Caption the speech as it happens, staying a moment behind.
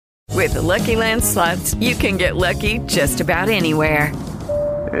With the Lucky Land Slots, you can get lucky just about anywhere.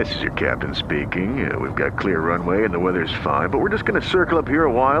 This is your captain speaking. We've got clear runway and the weather's fine, but we're just going to circle up here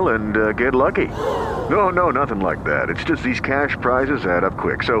a while and get lucky. No, nothing like that. It's just these cash prizes add up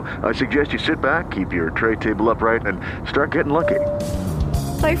quick. So I suggest you sit back, keep your tray table upright, and start getting lucky.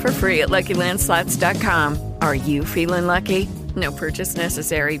 Play for free at LuckyLandSlots.com. Are you feeling lucky? No purchase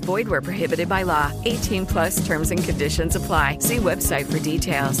necessary. Void where prohibited by law. 18 plus terms and conditions apply. See website for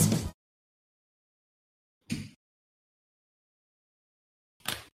details.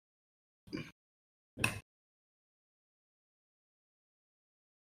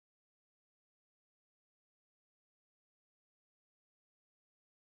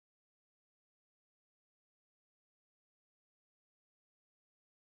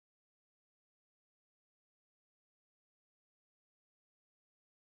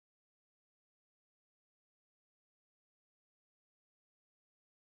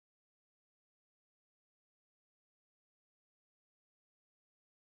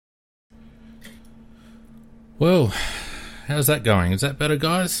 Well, how's that going? Is that better,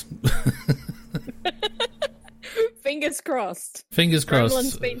 guys? Fingers crossed. Fingers crossed.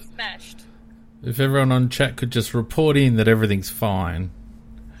 Gremlin's been smashed. If everyone on chat could just report in that everything's fine.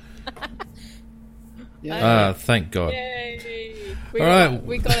 Thank God. Yay. We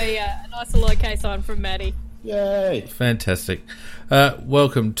got a nice little okay sign from Maddie. Yay. Fantastic.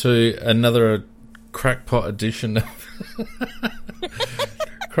 Welcome to another crackpot edition of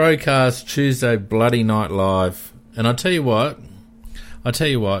Crowcast Tuesday Bloody Night Live. And I tell you what,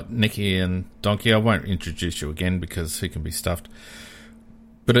 Nikki and Donkey, I won't introduce you again because he can be stuffed.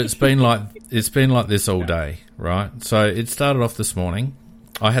 But it's been like this all day, right? So it started off this morning.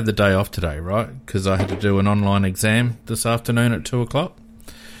 I had the day off today, right? Because I had to do an online exam this afternoon at 2 o'clock.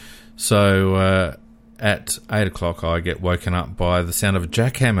 So at 8 o'clock I get woken up by the sound of a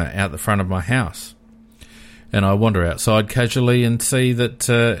jackhammer out the front of my house. And I wander outside casually and see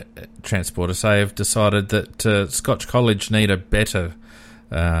that Transport SA have decided that Scotch College need a better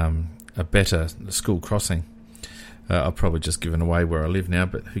school crossing. I've probably just given away where I live now,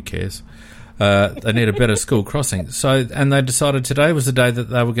 but who cares? They need a better school crossing. And they decided today was the day that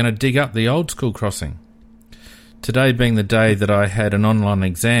they were going to dig up the old school crossing. Today being the day that I had an online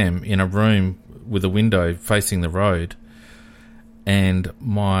exam in a room with a window facing the road. And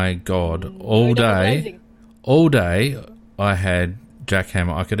my God, all day I had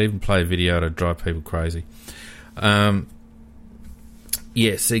jackhammer. I could even play a video to drive people crazy.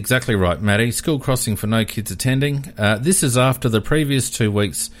 Yes, exactly right, Maddie. School crossing for no kids attending. This is after the previous 2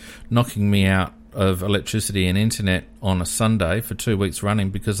 weeks knocking me out of electricity and internet on a Sunday for 2 weeks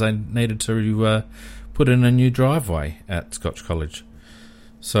running because they needed to put in a new driveway at Scotch College.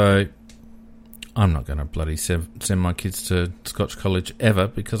 So I'm not going to bloody send my kids to Scotch College ever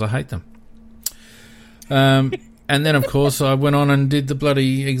because I hate them. And then, of course, I went on and did the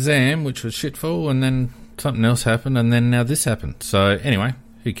bloody exam, which was shitful, and then something else happened, and then now this happened. So, anyway,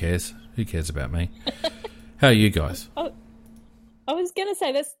 who cares? Who cares about me? How are you guys? Oh, I was going to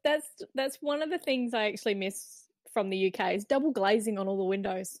say, that's one of the things I actually miss from the UK is double glazing on all the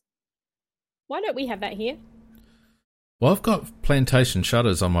windows. Why don't we have that here? Well, I've got plantation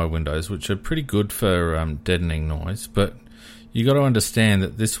shutters on my windows, which are pretty good for deadening noise, but you got to understand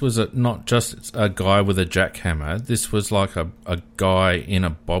that this was not just a guy with a jackhammer. This was like a guy in a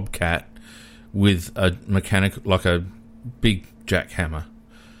bobcat with a like a big jackhammer,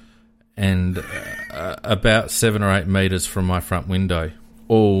 and about 7 or 8 meters from my front window,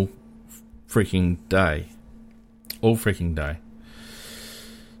 all freaking day.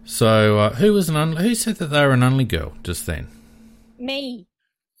 So who said that they were an Unley girl just then? Me.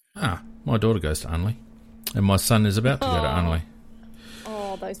 My daughter goes to Unley. And my son is about to go to Unley.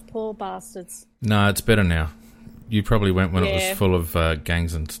 Oh, those poor bastards. No, it's better now. You probably went when it was full of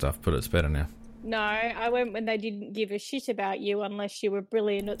gangs and stuff, but it's better now. No, I went when they didn't give a shit about you unless you were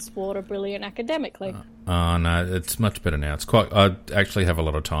brilliant at sport or brilliant academically. Oh, no, it's much better now. I actually have a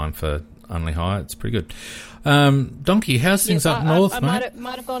lot of time for Unley High. It's pretty good. Donkey, how's things up north, mate? I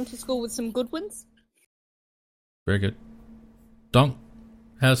might have gone to school with some good ones. Very good. Donk,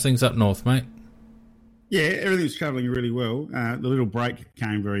 how's things up north, mate? Yeah, everything's travelling really well. The little break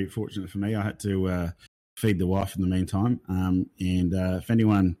came very fortunate for me. I had to feed the wife in the meantime. And if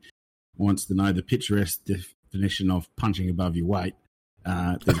anyone wants to know the picturesque definition of punching above your weight,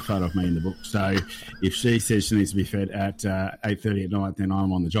 there's a photo of me in the book. So if she says she needs to be fed at 8:30 at night, then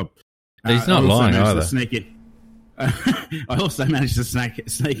I'm on the job. He's not lying either. I also managed to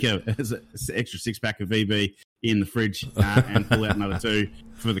sneak an extra 6-pack of VB in the fridge and pull out another 2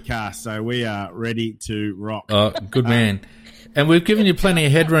 for the car. So we are ready to rock. Good man. And we've given you plenty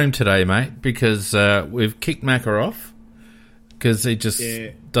of headroom today, mate, because we've kicked Macca off because he just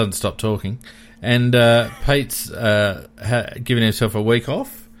doesn't stop talking. And Pete's given himself a week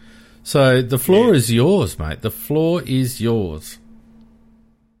off. So the floor is yours, mate. The floor is yours.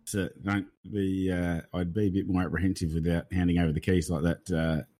 So don't be. I'd be a bit more apprehensive without handing over the keys like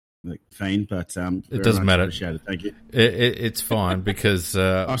that, Fiend. But it doesn't matter. Appreciate it. Thank you. It's fine because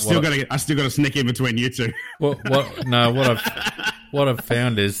I still got to sneak in between you two. What I've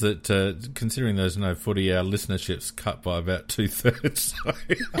found is that considering there's no footy, our listenership's cut by about 2/3. So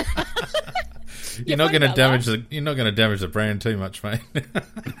you're not going to damage the brand too much, mate.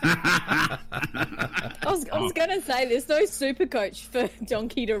 I was going to say there's no super coach for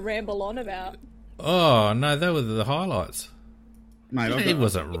Donkey to ramble on about. Oh no, they were the highlights. Mate, he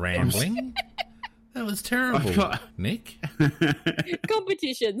wasn't rambling. That was terrible, Nick.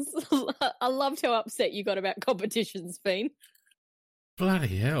 Competitions. I loved how upset you got about competitions, Fiend.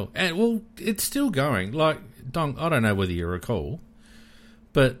 Bloody hell. And, well, it's still going. Like, Donk, I don't know whether you recall,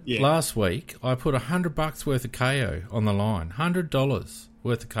 but last week I put $100 worth of KO on the line. $100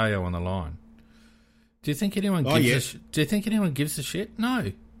 worth of KO on the line. Do you think anyone gives a shit?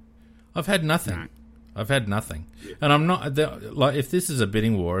 No. I've had nothing. No. I've had nothing. And I'm not, like, if this is a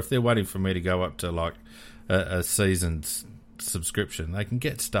bidding war, if they're waiting for me to go up to, like, a season's subscription, they can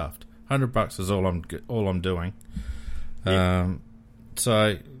get stuffed. $100 is all I'm doing. Yeah.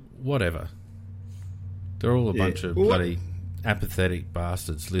 So, whatever. They're all a bunch of bloody apathetic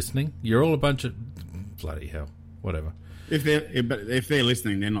bastards listening. You're all a bunch of bloody hell. Whatever. If they're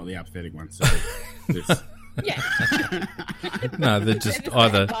listening, they're not the apathetic ones. So no, they're just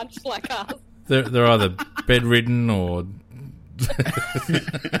either bunch like us. They're either bedridden or.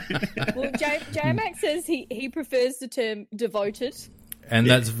 Well, J-Mac says he prefers the term devoted. And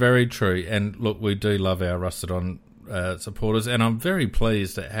that's very true. And look, we do love our Rusted On supporters, and I'm very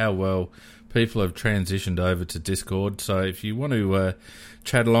pleased at how well people have transitioned over to Discord. So if you want to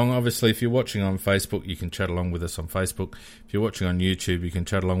chat along, obviously if you're watching on Facebook, you can chat along with us on Facebook. If you're watching on YouTube, you can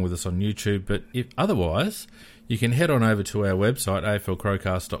chat along with us on YouTube. But if otherwise, you can head on over to our website,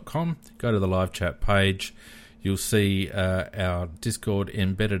 aflcrowcast.com, go to the live chat page. You'll see our Discord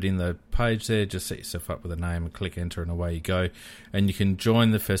embedded in the page there. Just set yourself up with a name and click enter, and away you go. And you can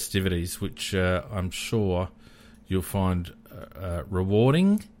join the festivities, which I'm sure you'll find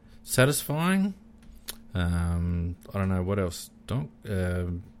rewarding, satisfying. I don't know what else.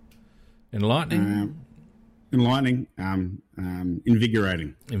 Enlightening. Enlightening.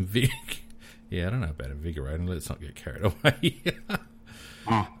 Invigorating. Yeah, I don't know about invigorating. Let's not get carried away.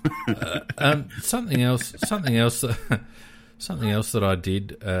 Something else that I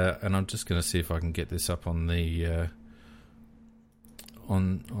did, and I'm just going to see if I can get this up on the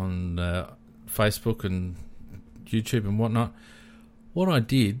on Facebook and YouTube and whatnot. What I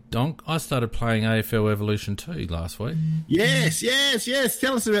did, Donk, I started playing AFL Evolution 2 last week. Yes.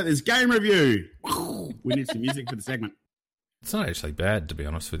 Tell us about this game review. We need some music for the segment. It's not actually bad, to be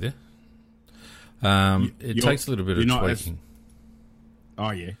honest with you. It takes a little bit of tweaking.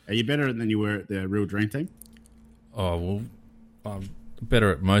 Oh, yeah. Are you better than you were at the Real Dream Team? Oh, well, I'm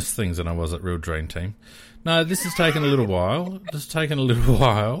better at most things than I was at Real Dream Team. No, this has taken a little while.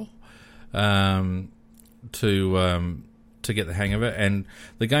 To get the hang of it, and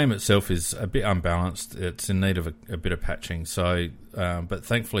the game itself is a bit unbalanced. It's in need of a bit of patching. So, but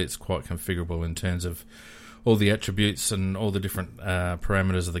thankfully, it's quite configurable in terms of all the attributes and all the different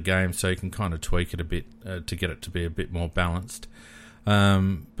parameters of the game. So you can kind of tweak it a bit to get it to be a bit more balanced.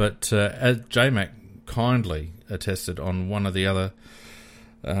 But as JMac kindly attested on one of the other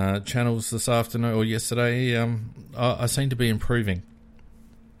channels this afternoon or yesterday, I seem to be improving.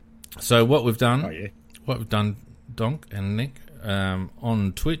 So what we've done, Donk and Nick,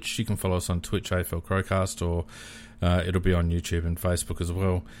 on Twitch, you can follow us on Twitch, AFL Crowcast, or it'll be on YouTube and Facebook as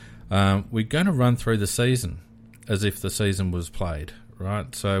well. We're going to run through the season as if the season was played,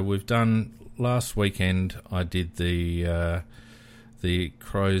 right? So we've done last weekend. I did the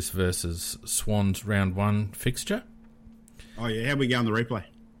Crows versus Swans round 1 fixture. Oh yeah, how'd we go on the replay?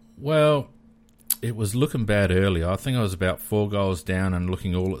 Well, it was looking bad earlier. I think I was about 4 goals down and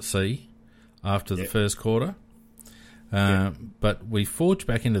looking all at sea after the first quarter. But we forged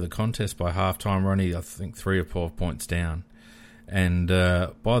back into the contest by half-time. We're only, I think, 3 or 4 points down. And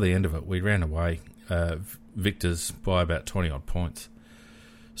by the end of it, we ran away victors by about 20-odd points.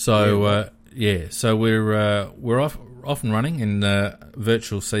 So, so we're off and running in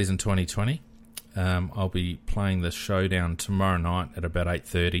virtual season 2020. I'll be playing the showdown tomorrow night at about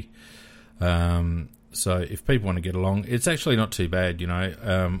 8:30. So if people want to get along, it's actually not too bad, you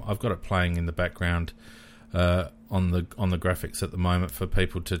know. I've got it playing in the background on the graphics at the moment for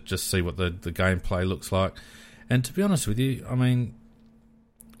people to just see what the gameplay looks like. And to be honest with you, I mean,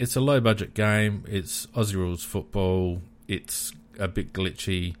 it's a low budget game. It's Aussie rules football. It's a bit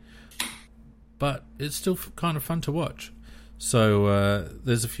glitchy, but it's still kind of fun to watch. So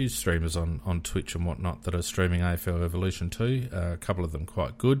there's a few streamers on Twitch and whatnot that are streaming AFL Evolution 2. A couple of them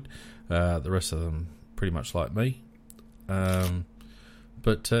quite good. The rest of them pretty much like me.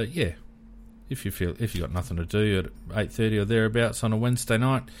 But yeah, if you got nothing to do at 8:30 or thereabouts on a Wednesday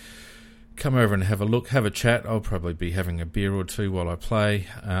night, come over and have a look, have a chat. I'll probably be having a beer or two while I play.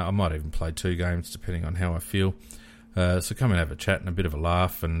 I might even play 2 games depending on how I feel. So come and have a chat and a bit of a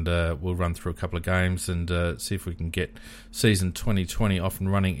laugh, and we'll run through a couple of games and see if we can get season 2020 off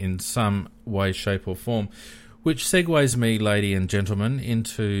and running in some way, shape or form. Which segues me, ladies and gentlemen,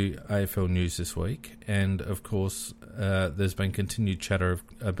 into AFL news this week. And, of course, there's been continued chatter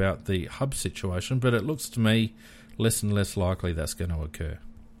about the hub situation, but it looks to me less and less likely that's going to occur.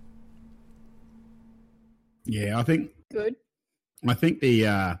 Yeah, I think Good.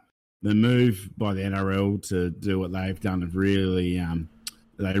 the move by the NRL to do what they've done have really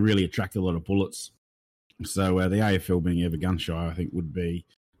they really attract a lot of bullets. So the AFL being ever gun shy, I think, would be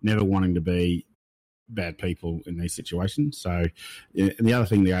never wanting to be bad people in these situations. So the other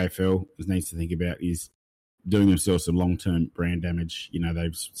thing the AFL needs to think about is doing themselves some long-term brand damage. You know,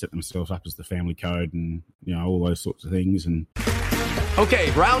 they've set themselves up as the family code and, you know, all those sorts of things. And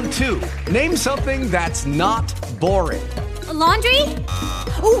Okay, round 2. Name something that's not boring. A laundry?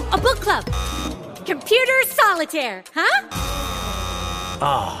 Ooh, a book club. Computer solitaire, huh?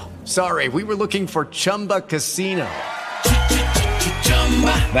 Ah, sorry, we were looking for Chumba Casino.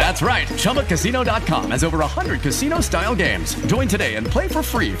 That's right, ChumbaCasino.com has over 100 casino-style games. Join today and play for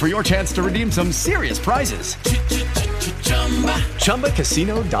free for your chance to redeem some serious prizes.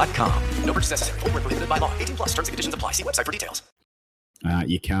 ChumbaCasino.com. No purchase necessary. Void where prohibited by law. 18+ terms and conditions apply. See website for details.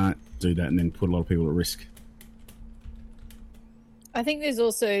 you can't do that and then put a lot of people at risk. I think there's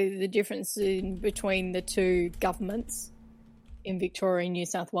also the difference between the two governments in Victoria and New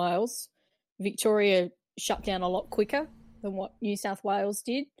South Wales. Victoria shut down a lot quicker than what New South Wales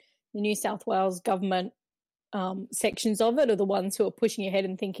did. The New South Wales government sections of it are the ones who are pushing ahead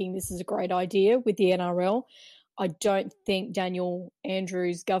and thinking this is a great idea with the NRL. I don't think Daniel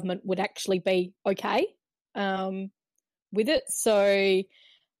Andrews' government would actually be okay with it. So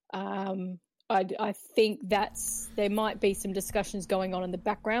I think there might be some discussions going on in the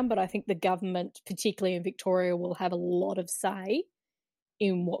background, but I think the government, particularly in Victoria, will have a lot of say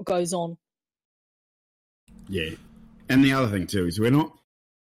in what goes on. Yeah. And the other thing too is we're not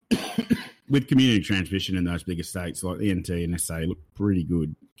with community transmission in those bigger states like the NT and SA look pretty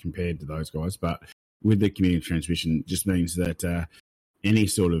good compared to those guys, but with the community transmission just means that any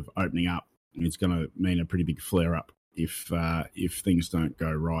sort of opening up is going to mean a pretty big flare up if things don't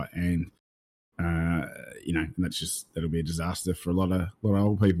go right, and and that'll be a disaster for a lot of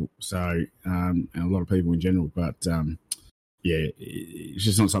old people. So and a lot of people in general, but it's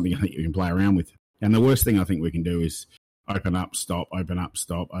just not something I think you can play around with. And the worst thing I think we can do is open up, stop, open up,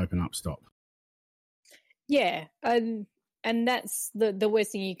 stop, open up, stop. Yeah, and that's the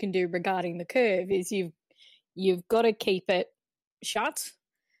worst thing you can do regarding the curve is you've got to keep it shut,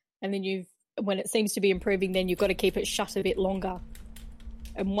 and then when it seems to be improving, then you've got to keep it shut a bit longer.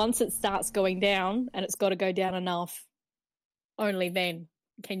 And once it starts going down, and it's got to go down enough, only then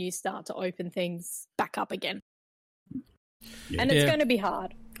can you start to open things back up again. Yeah. And it's going to be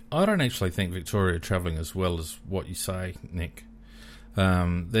hard. I don't actually think Victoria are travelling as well as what you say, Nick.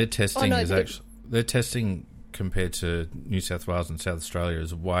 Their testing their testing compared to New South Wales and South Australia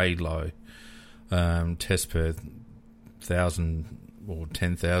is way low. Tests per 1,000 or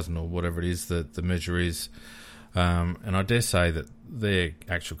 10,000 or whatever it is that the measure is. And I dare say that their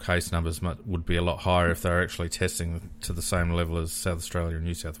actual case numbers would be a lot higher if they were actually testing to the same level as South Australia and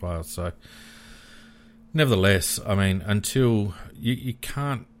New South Wales. So, nevertheless, I mean, until you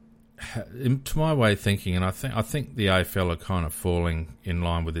can't, to my way of thinking, and I think the AFL are kind of falling in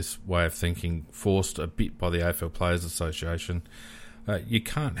line with this way of thinking, forced a bit by the AFL Players Association. You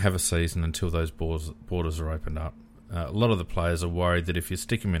can't have a season until those borders are opened up. A lot of the players are worried that if you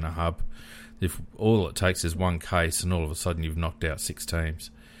stick them in a hub, if all it takes is one case and all of a sudden you've knocked out 6 teams,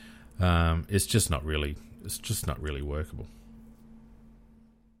 it's just not really workable.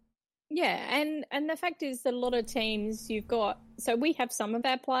 Yeah, and the fact is that a lot of teams so we have some of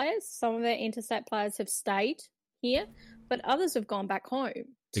our players, some of our interstate players have stayed here, but others have gone back home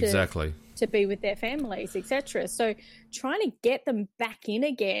to be with their families, etc. So trying to get them back in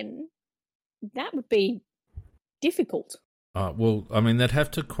again, that would be difficult. Well, I mean, they'd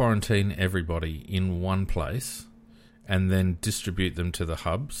have to quarantine everybody in one place and then distribute them to the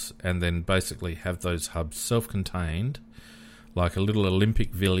hubs and then basically have those hubs self-contained, like a little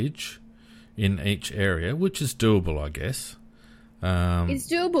Olympic village in each area, which is doable, I guess.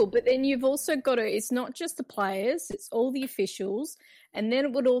 It's doable, but then you've also got to, it's not just the players, it's all the officials, and then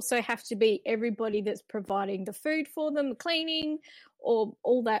it would also have to be everybody that's providing the food for them, the cleaning, or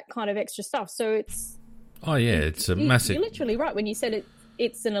all that kind of extra stuff. So it's... Oh, yeah, it's a massive... You're literally right when you said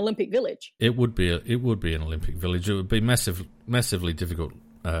it's an Olympic village. It would be an Olympic village. It would be massively difficult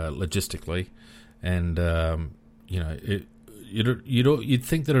logistically, and you'd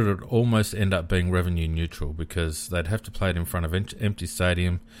think that it would almost end up being revenue neutral because they'd have to play it in front of empty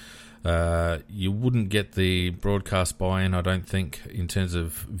stadium. You wouldn't get the broadcast buy-in, I don't think, in terms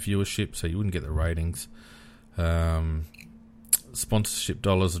of viewership, so you wouldn't get the ratings. Sponsorship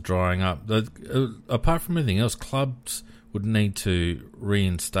dollars are drying up. Apart from anything else, clubs would need to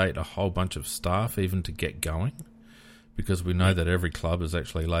reinstate a whole bunch of staff even to get going, because we know that every club has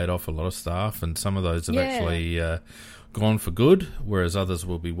actually laid off a lot of staff, and some of those have actually gone for good, whereas others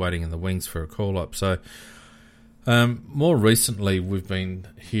will be waiting in the wings for a call-up. So more recently, I've been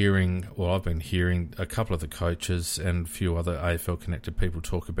hearing a couple of the coaches and a few other AFL-connected people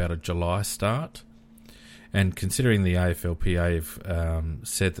talk about a July start. And considering the AFLPA have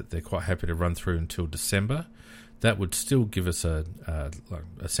said that they're quite happy to run through until December, that would still give us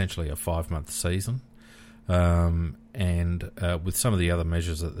essentially a 5-month season. And with some of the other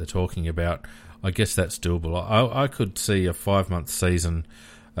measures that they're talking about, I guess that's doable. I could see a 5-month season,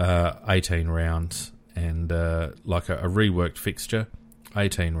 18 rounds, and like a reworked fixture,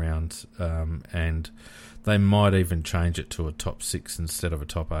 18 rounds, and they might even change it to a top 6 instead of a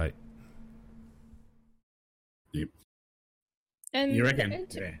top 8. Yep. And you reckon?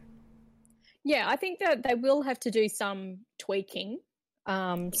 Yeah, I think that they will have to do some tweaking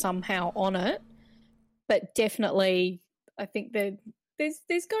somehow on it, but definitely I think that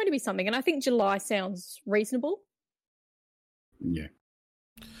there's going to be something, and I think July sounds reasonable. Yeah.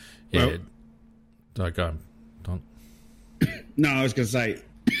 Yeah. Well, go on, Don. No, I was going to say,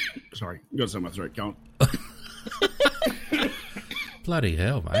 sorry, got something in my throat. Go on. Bloody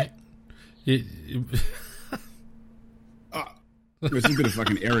hell, mate. It was a bit of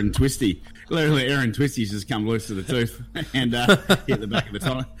fucking Aaron Twisty. Literally, Aaron Twisty's just come loose to the tooth and hit the back of the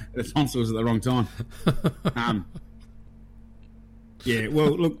tonsils at the wrong time. Yeah, well,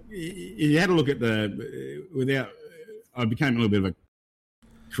 look, you had a look at I became a little bit of a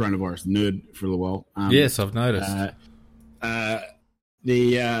coronavirus nerd for a little while. Yes, I've noticed.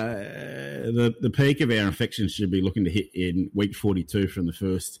 The peak of our infections should be looking to hit in week 42 from the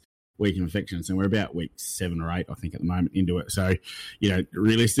first week of infections, and we're about week 7 or 8, I think, at the moment into it. So,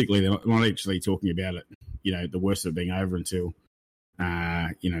 realistically, they're not actually talking about it, the worst of it being over until,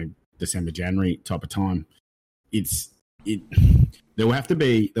 December, January type of time. There'll have to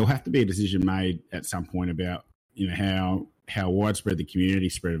be a decision made at some point about, how widespread the community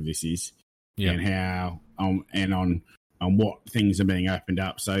spread of this is, and how and on what things are being opened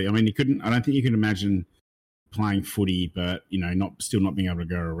up. So, I mean, I don't think you can imagine playing footy, but still not being able to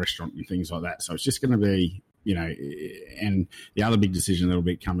go to a restaurant and things like that. So it's just going to be, and the other big decision that'll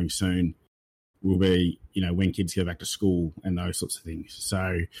be coming soon will be, when kids go back to school and those sorts of things.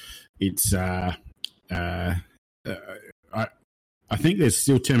 So it's, I think there's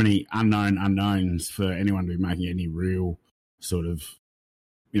still too many unknowns for anyone to be making any real sort of,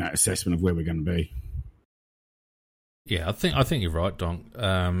 assessment of where we're going to be. Yeah, I think you're right,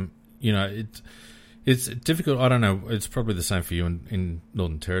 Don. It's difficult. I don't know. It's probably the same for you in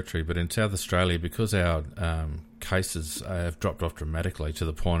Northern Territory, but in South Australia, because our cases have dropped off dramatically to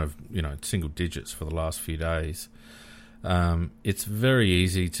the point of single digits for the last few days, it's very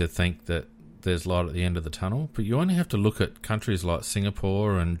easy to think that there's light at the end of the tunnel. But you only have to look at countries like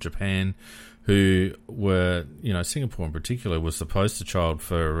Singapore and Japan, who were, Singapore in particular was the poster child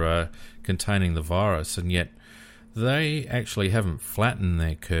for containing the virus, and yet they actually haven't flattened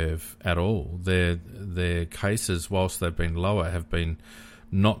their curve at all. Their cases, whilst they've been lower, have been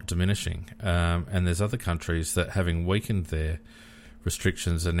not diminishing. And there's other countries that, having weakened their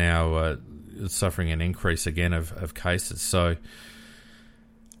restrictions, are now suffering an increase again of cases. So,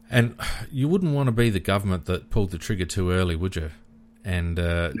 and you wouldn't want to be the government that pulled the trigger too early, would you? And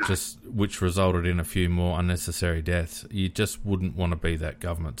which resulted in a few more unnecessary deaths. You just wouldn't want to be that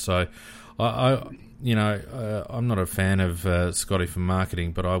government. So, I'm not a fan of Scotty for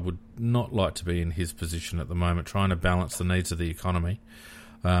marketing, but I would not like to be in his position at the moment, trying to balance the needs of the economy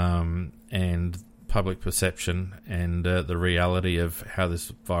and public perception and the reality of how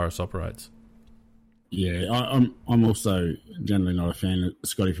this virus operates. Yeah, I'm also generally not a fan of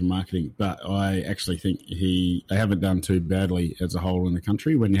Scotty from marketing, but I actually think they haven't done too badly as a whole in the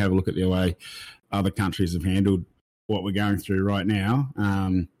country. When you have a look at the way other countries have handled what we're going through right now,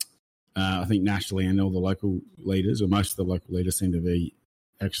 I think nationally and all the local leaders, or most of the local leaders, seem to be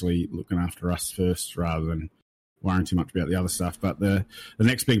actually looking after us first rather than worrying too much about the other stuff. But the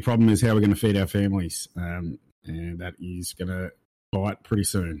next big problem is how we're going to feed our families, and that is going to bite pretty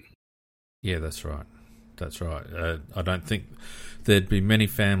soon. Yeah, that's right. That's right. I don't think there'd be many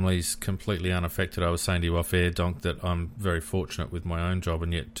families completely unaffected. I was saying to you off air, Donk, that I'm very fortunate with my own job,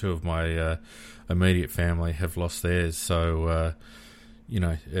 and yet two of my immediate family have lost theirs. So,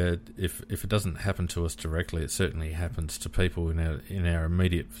 if it doesn't happen to us directly, it certainly happens to people in our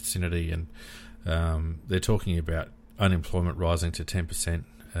immediate vicinity. And they're talking about unemployment rising to 10%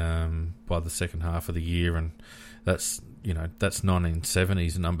 by the second half of the year, and that's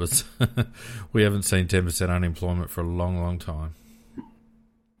 1970s numbers. We haven't seen 10% unemployment for a long, long time.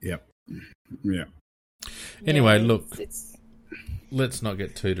 Yep. Yeah. Anyway, look, let's not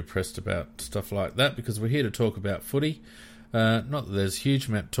get too depressed about stuff like that, because we're here to talk about footy. Not that there's a huge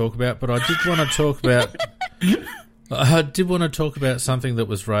amount to talk about, but I did want to talk about. I did want to talk about something that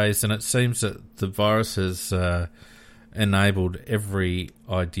was raised, and it seems that the virus has enabled every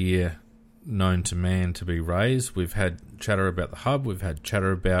idea known to man to be raised. We've had chatter about the hub, we've had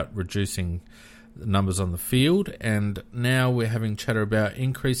chatter about reducing the numbers on the field, and now we're having chatter about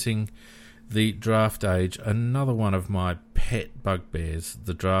increasing the draft age. Another one of my pet bugbears,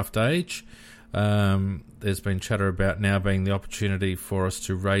 the draft age. There's been chatter about now being the opportunity for us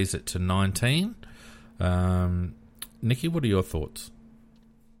to raise it to 19. Nikki, what are your thoughts?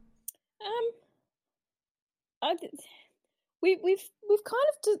 We've kind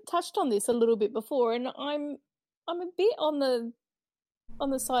of touched on this a little bit before, and I'm a bit on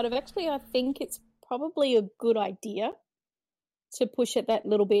the side of, actually, I think it's probably a good idea to push it that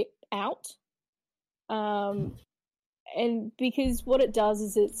little bit out, and because what it does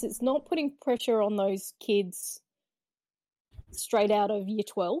is it's not putting pressure on those kids straight out of year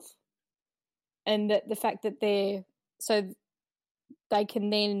 12, and that the fact that they can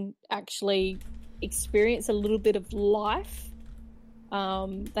then actually experience a little bit of life.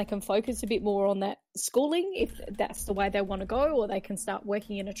 They can focus a bit more on that schooling if that's the way they want to go, or they can start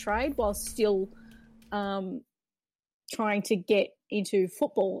working in a trade while still trying to get into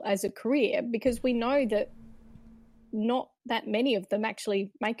football as a career, because we know that not that many of them actually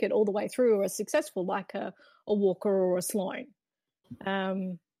make it all the way through or are successful, like a Walker or a Sloan.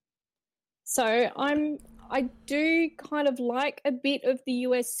 So I do kind of like a bit of the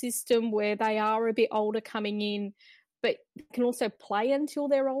US system where they are a bit older coming in, but can also play until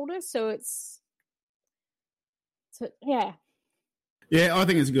they're older. So yeah. Yeah, I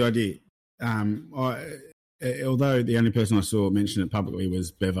think it's a good idea. Although the only person I saw mention it publicly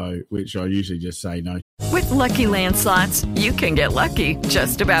was Bevo, which I usually just say no. With Lucky Land Slots, you can get lucky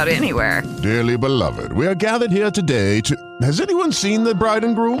just about anywhere. Dearly beloved, we are gathered here today to... Has anyone seen the bride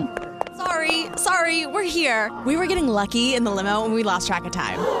and groom? Sorry, we're here. We were getting lucky in the limo and we lost track of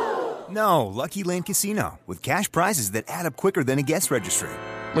time. No, Lucky Land Casino, with cash prizes that add up quicker than a guest registry.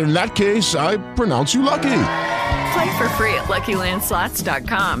 In that case, I pronounce you lucky. Play for free at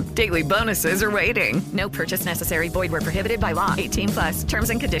LuckyLandSlots.com. Daily bonuses are waiting. No purchase necessary. Void where prohibited by law. 18+. Terms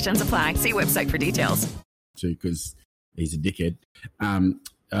and conditions apply. See website for details. Because he's a dickhead.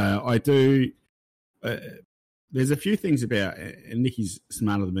 I do... there's a few things about... And Nicky's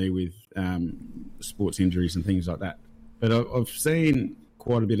smarter than me with sports injuries and things like that. But I've seen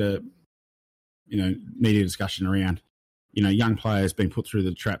quite a bit of, media discussion around, young players being put through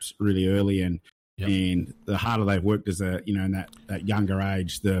the traps really early, and the harder they've worked as in that younger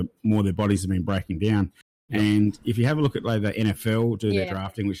age, the more their bodies have been breaking down. Yep. And if you have a look at like the NFL do their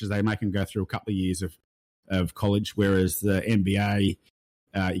drafting, which is they make them go through a couple of years of college, whereas the NBA,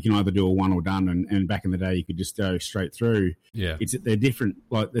 you can either do a one or done, and back in the day you could just go straight through. Yeah, they're different.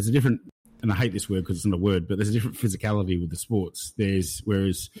 Like there's a different, and I hate this word because it's not a word, but there's a different physicality with the sports.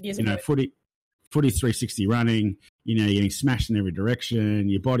 Whereas footy's 360 running, you're getting smashed in every direction.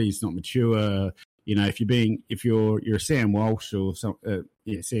 Your body's not mature. If you're Sam Walsh or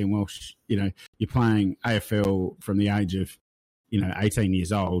Sam Walsh, you're playing AFL from the age of 18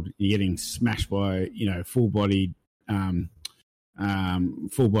 years old. You're getting smashed by full body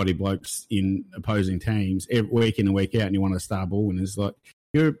blokes in opposing teams week in and week out, and you want to star ball winners. Like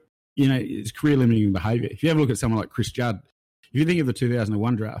it's career limiting behaviour. If you have a look at someone like Chris Judd, if you think of the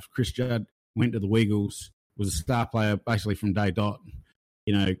 2001 draft, Chris Judd went to the Wiggles, was a star player basically from day dot,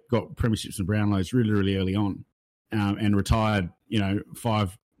 got premierships and Brownlows really, really early on, and retired,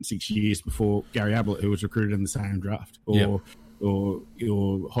 5 6 years before Gary Ablett, who was recruited in the same draft, or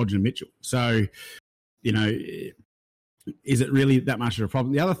Hodge and Mitchell. So, is it really that much of a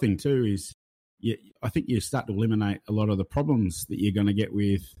problem? The other thing too is, I think you start to eliminate a lot of the problems that you're going to get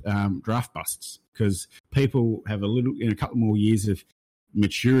with draft busts, because people have a couple more years of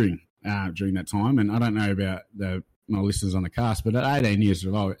maturing during that time. And I don't know about my listeners on the cast, but at 18 years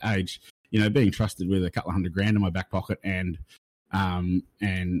of age, being trusted with a couple of $100,000 in my back pocket and having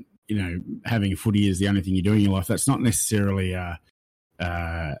a footy is the only thing you do in your life, that's not necessarily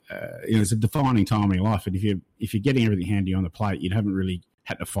it's a defining time in your life. And if you're getting everything handy on the plate, you haven't really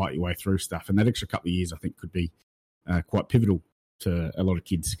had to fight your way through stuff. And that extra couple of years, I think, could be quite pivotal to a lot of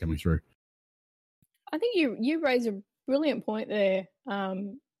kids coming through. I think you raise a brilliant point there,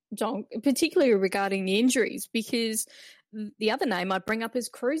 John, particularly regarding the injuries, because the other name I'd bring up is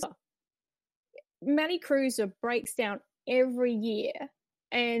Cruiser. Matty Cruiser breaks down every year,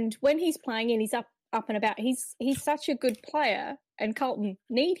 and when he's playing and he's up and about, he's such a good player, and Carlton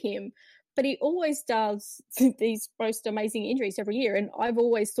need him, but he always does these most amazing injuries every year. And I've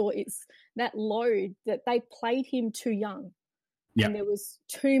always thought it's that load that they played him too young. Yep. And there was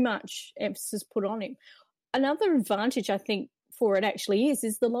too much emphasis put on him. Another advantage, I think, for it actually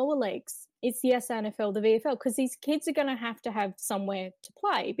is the lower legs. It's the SANFL, the VFL, because these kids are going to have somewhere to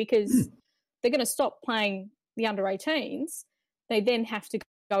play, because they're going to stop playing the under-18s. They then have to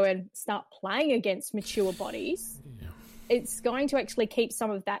go and start playing against mature bodies. Yeah. It's going to actually keep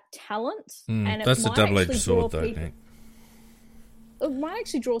some of that talent. And that's a double-edged sword, though, Nick. It might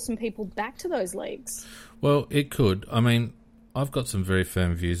actually draw some people back to those leagues. Well, it could. I mean, I've got some very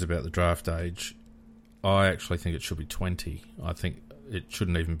firm views about the draft age. I actually think it should be 20. I think it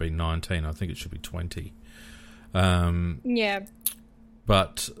shouldn't even be 19. I think it should be 20. Yeah.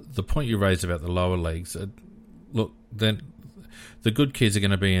 But the point you raised about the lower leagues, look, then the good kids are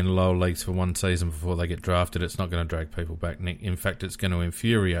going to be in lower leagues for one season before they get drafted. It's not going to drag people back, Nick. In fact, it's going to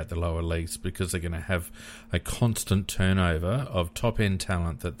infuriate the lower leagues, because they're going to have a constant turnover of top-end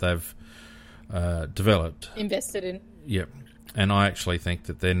talent that they've developed. Invested in. Yep. And I actually think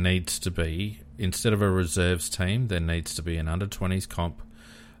that there needs to be, instead of a reserves team, there needs to be an under-20s comp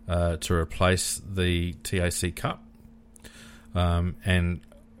to replace the TAC Cup. And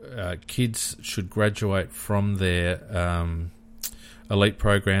kids should graduate from their elite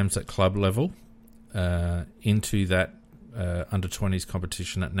programs at club level into that under-20s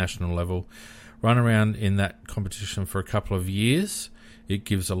competition at national level. Run around in that competition for a couple of years. It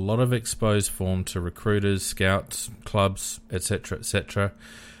gives a lot of exposed form to recruiters, scouts, clubs, etc., etc.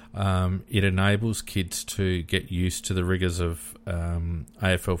 It enables kids to get used to the rigours of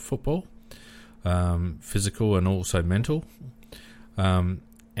AFL football, physical and also mental.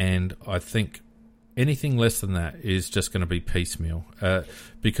 And I think anything less than that is just going to be piecemeal.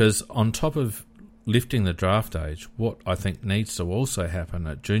 Because on top of lifting the draft age, what I think needs to also happen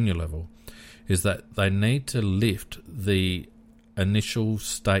at junior level is that they need to lift the initial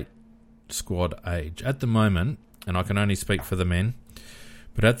state squad age. At the moment, and I can only speak for the men,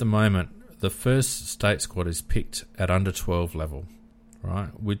 but at the moment, the first state squad is picked at under 12 level, right?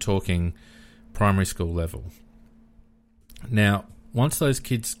 We're talking primary school level. Now, once those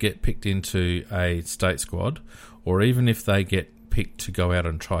kids get picked into a state squad, or even if they get picked to go out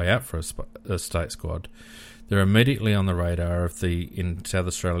and try out for a state squad, they're immediately on the radar of in South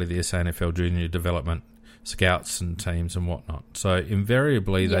Australia, the SANFL junior development scouts and teams and whatnot. So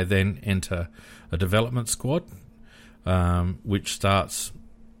invariably, they then enter a development squad, which starts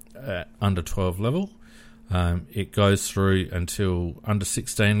at under 12 level. It goes through until under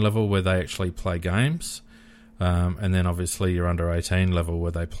 16 level, where they actually play games. And then obviously you're under 18 level,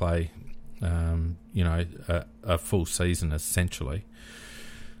 where they play, a full season essentially.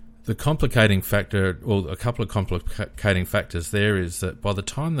 The complicating factor, or a couple of complicating factors there, is that by the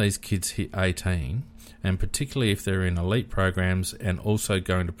time these kids hit 18, and particularly if they're in elite programs and also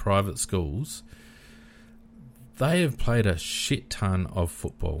going to private schools, they have played a shit ton of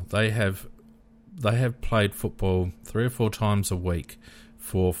football. They have played football 3 or 4 times a week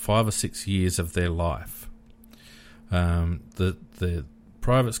for 5 or 6 years of their life. The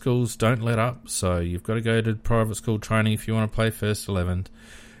private schools don't let up, so you've got to go to private school training if you want to play first 11,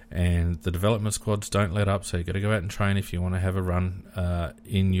 and the development squads don't let up, so you've got to go out and train if you want to have a run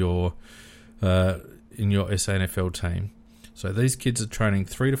in your SANFL team. So these kids are training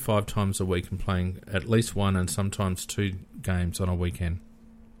 3 to 5 times a week and playing at least 1 and sometimes 2 games on a weekend.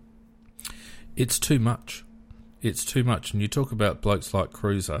 It's too much. It's too much. And you talk about blokes like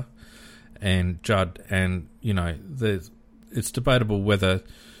Cruiser and Judd, and it's debatable whether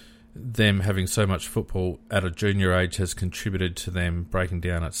them having so much football at a junior age has contributed to them breaking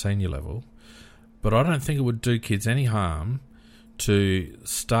down at senior level. But I don't think it would do kids any harm to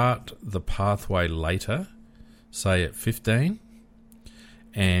start the pathway later, say at 15,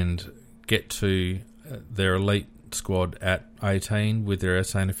 and get to their elite squad at 18 with their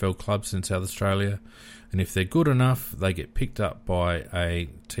SANFL clubs in South Australia. And if they're good enough, they get picked up by a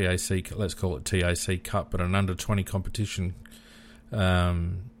TAC, let's call it TAC Cup, but an under-20 competition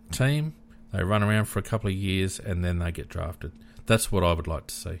team. They run around for a couple of years and then they get drafted. That's what I would like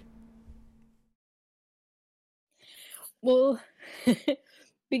to see. Well,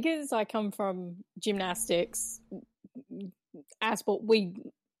 because I come from gymnastics, our sport,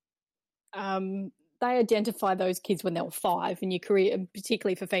 they identify those kids when they were 5, and your career,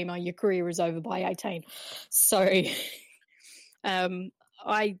 particularly for female, your career is over by 18. So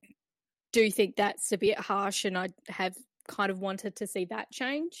I do think that's a bit harsh, and I have kind of wanted to see that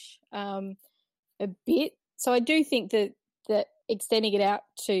change a bit. So I do think that extending it out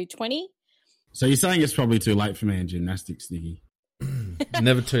to 20. So you're saying it's probably too late for me in gymnastics, Nikki?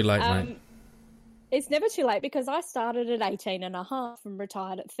 Never too late, mate. It's never too late because I started at 18 and a half and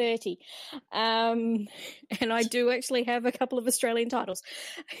retired at 30. And I do actually have a couple of Australian titles.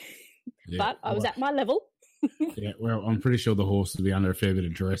 Yeah, but I was at my level. Yeah, well, I'm pretty sure the horse will be under a fair bit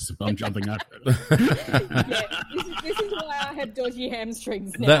of duress if I'm jumping over it. Yeah, this is why I have dodgy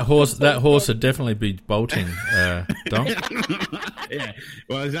hamstrings now. That horse would definitely be bolting, Dom. Yeah,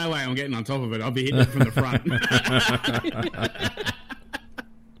 well, there's no way I'm getting on top of it. I'll be hitting it from the front.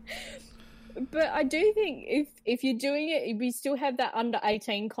 But I do think if you're doing it, we still have that under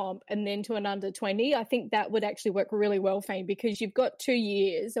 18 comp and then to an under 20, I think that would actually work really well for you because you've got 2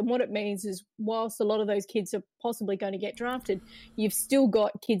 years. And what it means is whilst a lot of those kids are possibly going to get drafted, you've still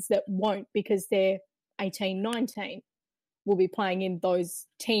got kids that won't because they're 18, 19 will be playing in those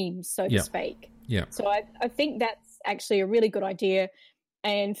teams, so to speak. Yeah. So I think that's actually a really good idea.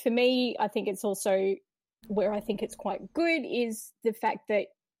 And for me, I think it's also where I think it's quite good is the fact that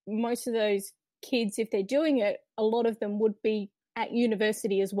most of those kids, if they're doing it, a lot of them would be at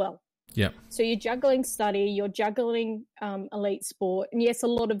university as well. Yeah. So you're juggling study, you're juggling elite sport. And yes, a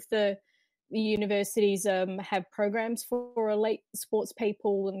lot of the universities have programs for elite sports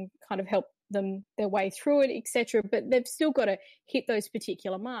people and kind of help them their way through it, etc. But they've still got to hit those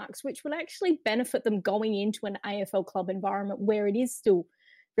particular marks, which will actually benefit them going into an AFL club environment where it is still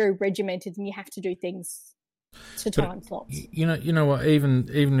very regimented and you have to do things to time slots. You know what? Even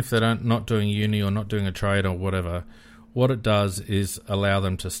if they're not doing uni or not doing a trade or whatever, what it does is allow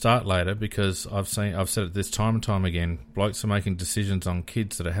them to start later. Because I've said it this time and time again. Blokes are making decisions on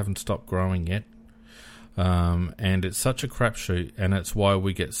kids that haven't stopped growing yet, and it's such a crapshoot. And it's why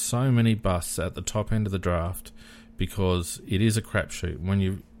we get so many busts at the top end of the draft because it is a crapshoot when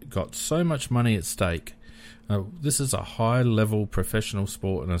you've got so much money at stake. This is a high-level professional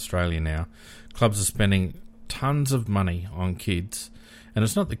sport in Australia now. Clubs are spending tons of money on kids, and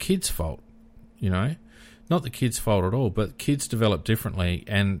it's not the kids' fault, not the kids' fault at all, but kids develop differently,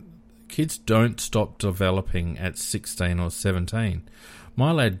 and kids don't stop developing at 16 or 17.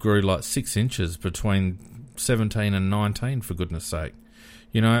 My lad grew like 6 inches between 17 and 19, for goodness sake.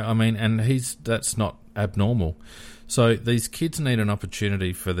 And that's not abnormal. So these kids need an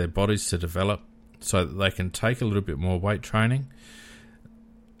opportunity for their bodies to develop so that they can take a little bit more weight training.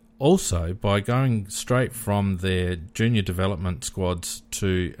 Also, by going straight from their junior development squads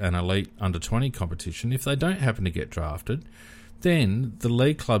to an elite under-20 competition, if they don't happen to get drafted, then the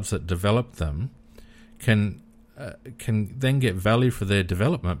league clubs that develop them can then get value for their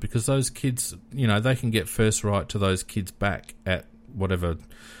development because those kids, they can get first right to those kids back at whatever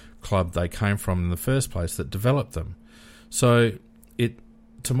club they came from in the first place that developed them. So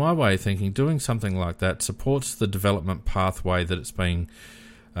to my way of thinking, doing something like that supports the development pathway that it's being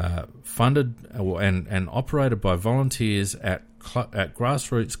funded and operated by volunteers at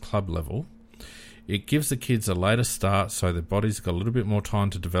grassroots club level. It gives the kids a later start so their body's got a little bit more time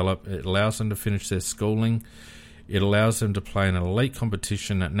to develop. It allows them to finish their schooling. It allows them to play in an elite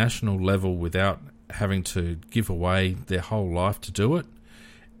competition at national level without having to give away their whole life to do it.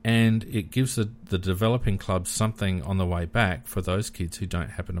 And it gives the developing clubs something on the way back for those kids who don't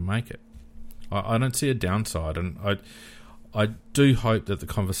happen to make it. I don't see a downside, and I do hope that the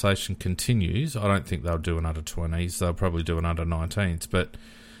conversation continues. I don't think they'll do an under-20s. They'll probably do an under-19s. But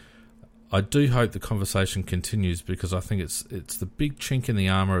I do hope the conversation continues because I think it's the big chink in the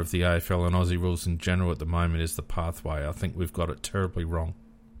armour of the AFL and Aussie rules in general at the moment is the pathway. I think we've got it terribly wrong.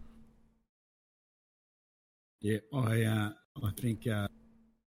 Yeah, I think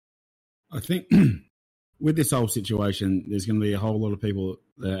with this whole situation, there's going to be a whole lot of people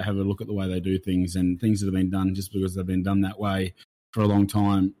that have a look at the way they do things and things that have been done just because they've been done that way for a long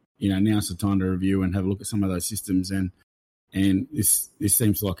time. Now's the time to review and have a look at some of those systems. And this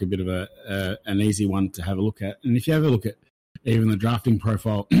seems like a bit of an easy one to have a look at. And if you have a look at even the drafting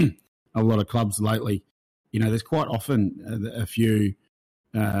profile, a lot of clubs lately, there's quite often a few,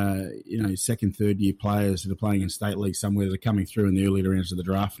 second, third year players that are playing in state league somewhere that are coming through in the early rounds of the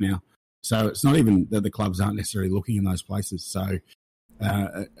draft now. So it's not even that the clubs aren't necessarily looking in those places. So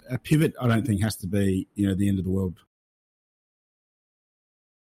a pivot, I don't think, has to be, the end of the world.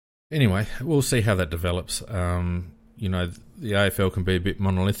 Anyway, we'll see how that develops. The AFL can be a bit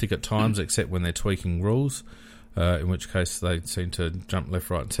monolithic at times, except when they're tweaking rules, in which case they seem to jump left,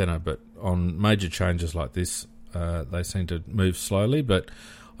 right and centre. But on major changes like this, they seem to move slowly. But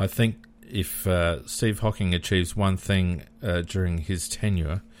I think if Steve Hocking achieves one thing during his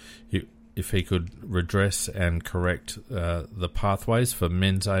tenure, if he could redress and correct the pathways for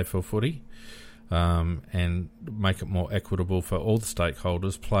men's AFL footy, and make it more equitable for all the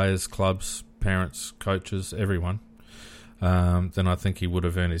stakeholders, players, clubs, parents, coaches, everyone, then I think he would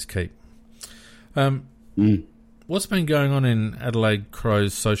have earned his keep. What's been going on in Adelaide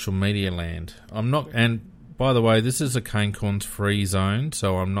Crows social media land? And by the way, this is a cane corns free zone,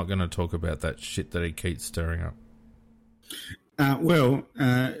 so I'm not going to talk about that shit that he keeps stirring up.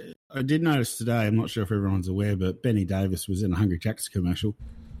 I did notice today, I'm not sure if everyone's aware, but Benny Davis was in a Hungry Jack's commercial,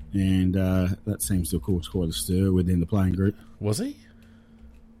 and that seems to have caused quite a stir within the playing group. Was he?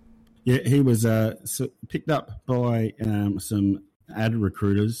 Yeah, he was picked up by some ad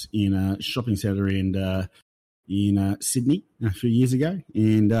recruiters in a shopping centre in Sydney a few years ago,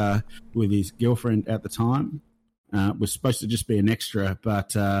 and with his girlfriend at the time. Was supposed to just be an extra, but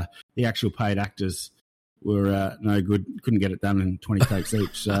the actual paid actors were no good, couldn't get it done in 20 takes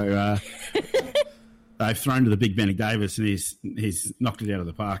each. So they've thrown to the big Benny Davis, and he's knocked it out of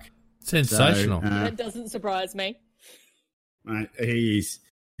the park. Sensational. So, that doesn't surprise me. Mate, he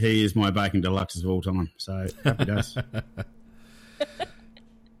is my Bacon Deluxe of all time. So happy days.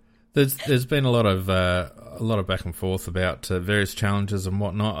 There's been a lot of back and forth about various challenges and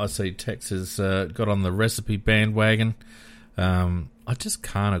whatnot. I see Tex has got on the recipe bandwagon. I just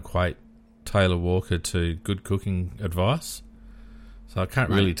can't equate Taylor Walker to good cooking advice, so I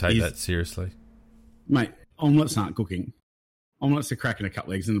can't really take that seriously. Mate, omelettes aren't cooking. Omelettes are cracking a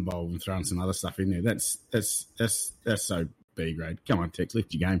couple eggs in the bowl and throwing some other stuff in there. That's so B grade. Come on, Tex,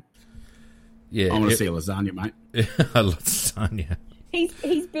 lift your game. Yeah, I want to see a lasagna, mate. I love lasagna.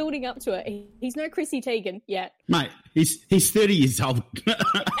 He's building up to it. He's no Chrissy Teigen yet. Mate, he's 30 years old.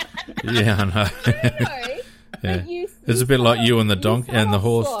 Yeah, I know. Yeah. It's a bit like you and the donkey and the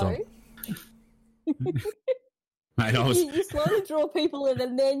horse. Mate, you slowly draw people in,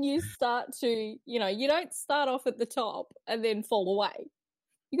 and then you start to, you don't start off at the top and then fall away.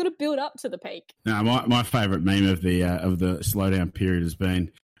 You got to build up to the peak. No, my favourite meme of the slowdown period has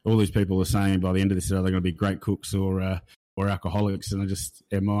been all these people are saying by the end of this year they're going to be great cooks or alcoholics, and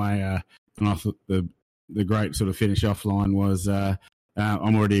and I thought the great sort of finish off line was I'm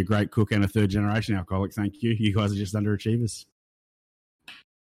already a great cook and a third generation alcoholic. Thank you. You guys are just underachievers.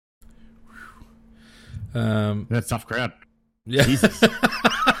 That's a tough crowd. Yeah. Jesus.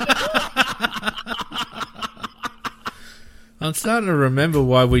 I'm starting to remember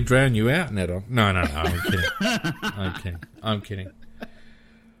why we drowned you out, Neto. No, I'm kidding.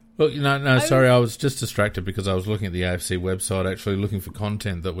 Look, sorry, I was just distracted because I was looking at the AFC website, actually looking for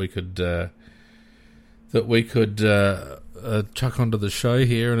content that we could chuck onto the show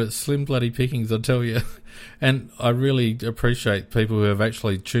here, and it's slim bloody pickings, I tell you. And I really appreciate people who have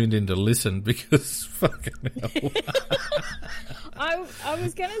actually tuned in to listen, because fucking hell. I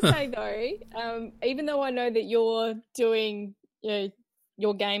was going to say, though, even though I know that you're doing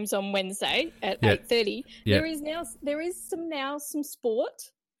your games on Wednesday at 8:30, there is some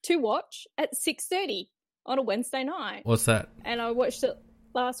sport to watch at 6:30 on a Wednesday night. What's that? And I watched it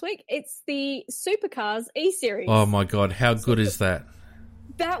last week. It's the Supercars E-Series. Oh my God, how good is that?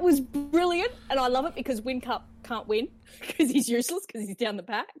 That was brilliant, and I love it because Whincup can't win because he's useless because he's down the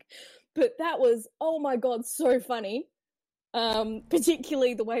back. But that was, oh my God, so funny.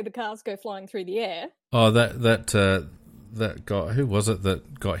 Particularly the way the cars go flying through the air. Oh, that guy, who was it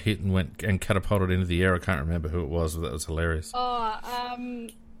that got hit and went and catapulted into the air? I can't remember who it was, but that was hilarious.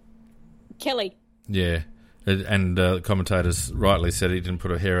 Kelly. Yeah, and the commentators rightly said he didn't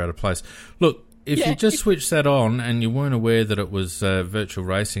put a hair out of place. Look, if you just switched that on and you weren't aware that it was virtual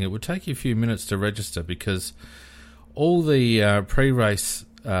racing, it would take you a few minutes to register, because all the pre-race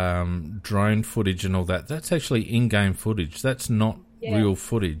drone footage and all that's actually in-game footage. That's not real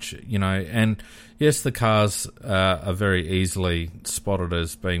footage, you know. And yes, the cars are very easily spotted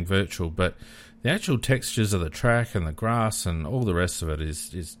as being virtual, but the actual textures of the track and the grass and all the rest of it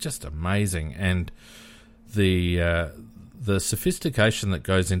is just amazing. And the sophistication that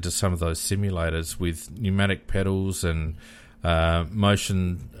goes into some of those simulators with pneumatic pedals and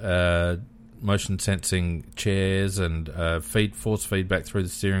motion sensing chairs and force feedback through the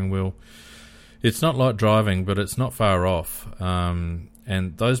steering wheel. It's not like driving, but it's not far off.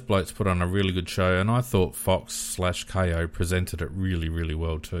 And those blokes put on a really good show, and I thought Fox/KO presented it really, really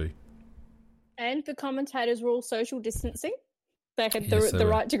well too. And the commentators were all social distancing. They had the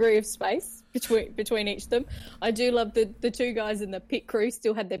right degree of space between each of them. I do love the two guys in the pit crew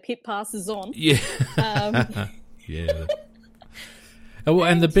still had their pit passes on. Yeah. Yeah.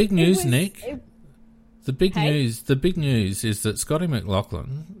 And the big news, Nick. The big news is that Scotty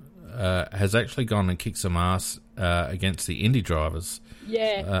McLaughlin has actually gone and kicked some ass against the Indy drivers.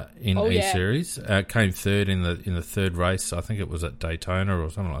 Yeah. In E-Series, came third in the third race. I think it was at Daytona or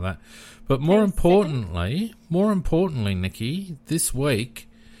something like that. But more importantly, Nikki, this week,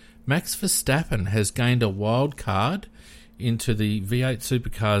 Max Verstappen has gained a wild card into the V8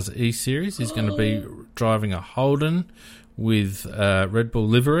 Supercars E-Series. He's going to be driving a Holden with Red Bull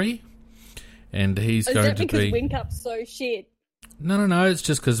livery, and he's going to be... Is that because Wincup's so shit? No, it's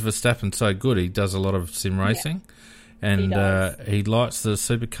just because Verstappen's so good. He does a lot of sim racing, and he likes the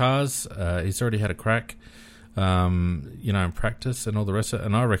supercars. He's already had a crack, in practice and all the rest of it,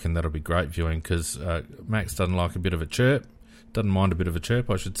 and I reckon that'll be great viewing because Max doesn't mind a bit of a chirp,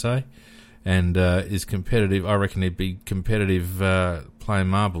 I should say, and is competitive. I reckon he'd be competitive playing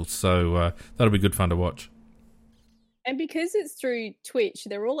marbles, so that'll be good fun to watch. And because it's through Twitch,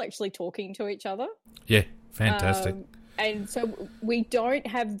 they're all actually talking to each other. Yeah, fantastic. And so we don't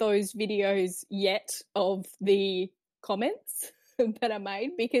have those videos yet of the comments that are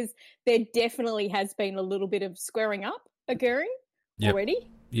made because there definitely has been a little bit of squaring up occurring already.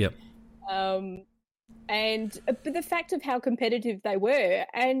 Yep. But the fact of how competitive they were,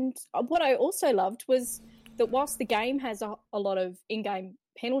 and what I also loved was that whilst the game has a lot of in-game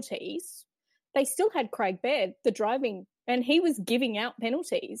penalties, they still had Craig Baird, the driving, and he was giving out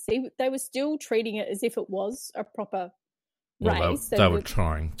penalties. They were still treating it as if it was a proper race. They were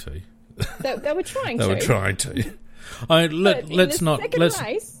trying to. They were trying to. They were trying to.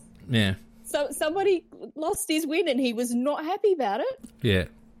 Race, yeah. So somebody lost his win and he was not happy about it. Yeah.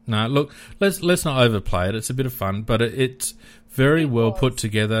 No, look, let's not overplay it. It's a bit of fun, but it's very well put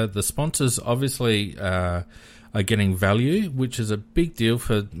together. The sponsors obviously are getting value, which is a big deal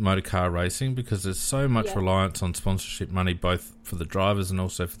for motorcar racing because there's so much reliance on sponsorship money, both for the drivers and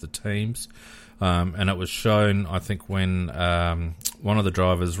also for the teams. And it was shown, I think, when one of the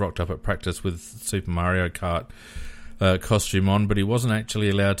drivers rocked up at practice with Super Mario Kart costume on, but he wasn't actually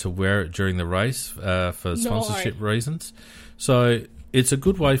allowed to wear it during the race for sponsorship reasons. So it's a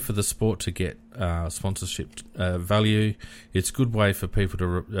good way for the sport to get sponsorship value. It's a good way for people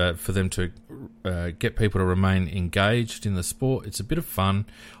to get people to remain engaged in the sport. It's a bit of fun.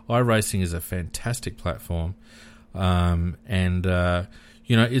 iRacing is a fantastic platform,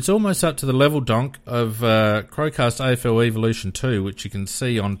 it's almost up to the level, Donk, of Crowcast AFL Evolution 2, which you can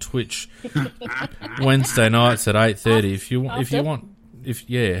see on Twitch Wednesday nights at 8:30. If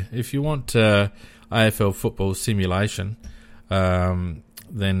you want AFL football simulation,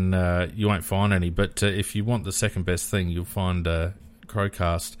 then you won't find any. But if you want the second best thing, you'll find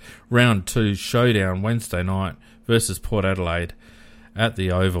Crowcast Round 2 Showdown Wednesday night versus Port Adelaide at the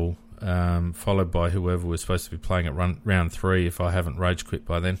Oval. Followed by whoever was supposed to be playing at round 3 if I haven't rage quit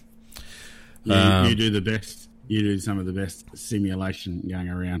by then. You do the best. You do some of the best simulation going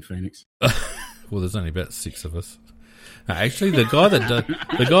around, Phoenix. Well, there's only about 6 of us. Actually, the guy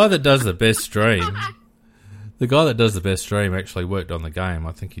that does the best stream actually worked on the game.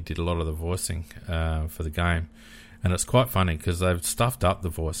 I think he did a lot of the voicing for the game, and it's quite funny because they've stuffed up the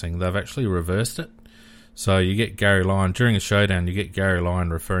voicing. They've actually reversed it. So you get Gary Lyon, during a showdown, you get Gary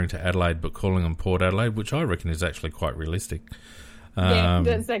Lyon referring to Adelaide but calling them Port Adelaide, which I reckon is actually quite realistic.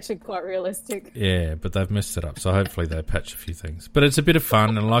 That's actually quite realistic. Yeah, but they've messed it up, so hopefully they patch a few things. But it's a bit of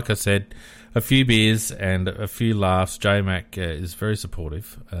fun, and like I said, a few beers and a few laughs. J-Mac is very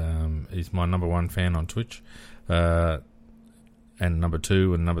supportive. He's my number 1 fan on Twitch. And number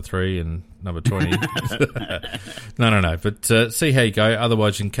 2 and number 3 and number 20. No. But see how you go.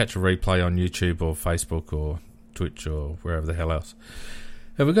 Otherwise, you can catch a replay on YouTube or Facebook or Twitch or wherever the hell else.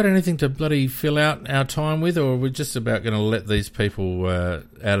 Have we got anything to bloody fill out our time with, or are we just about going to let these people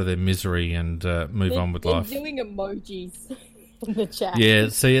out of their misery and move on with life? They're doing emojis in the chat. Yeah,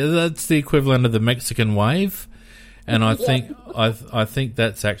 see, that's the equivalent of the Mexican wave. And I think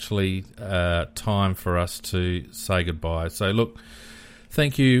that's actually time for us to say goodbye. So look,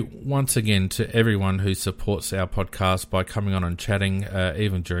 thank you once again to everyone who supports our podcast by coming on and chatting,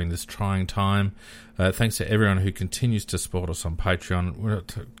 even during this trying time. Thanks to everyone who continues to support us on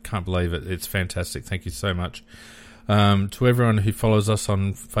Patreon. Can't believe it. It's fantastic. Thank you so much. To everyone who follows us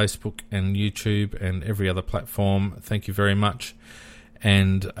on Facebook and YouTube and every other platform, thank you very much.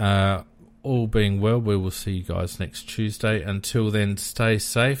 And all being well, we will see you guys next Tuesday. Until then, stay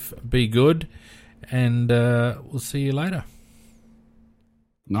safe, be good, and we'll see you later.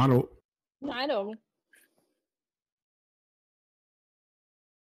 Night all. Night all.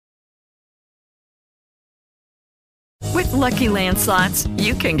 With Lucky Land Slots,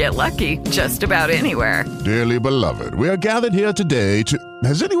 you can get lucky just about anywhere. Dearly beloved, we are gathered here today to...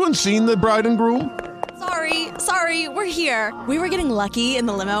 Has anyone seen the bride and groom? Sorry, we're here. We were getting lucky in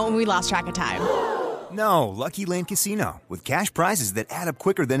the limo and we lost track of time. No, Lucky Land Casino, with cash prizes that add up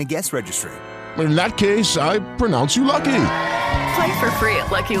quicker than a guest registry. In that case, I pronounce you lucky. Play for free at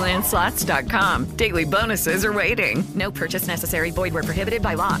LuckyLandSlots.com. Daily bonuses are waiting. No purchase necessary. Void where prohibited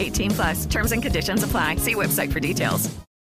by law. 18+. Terms and conditions apply. See website for details.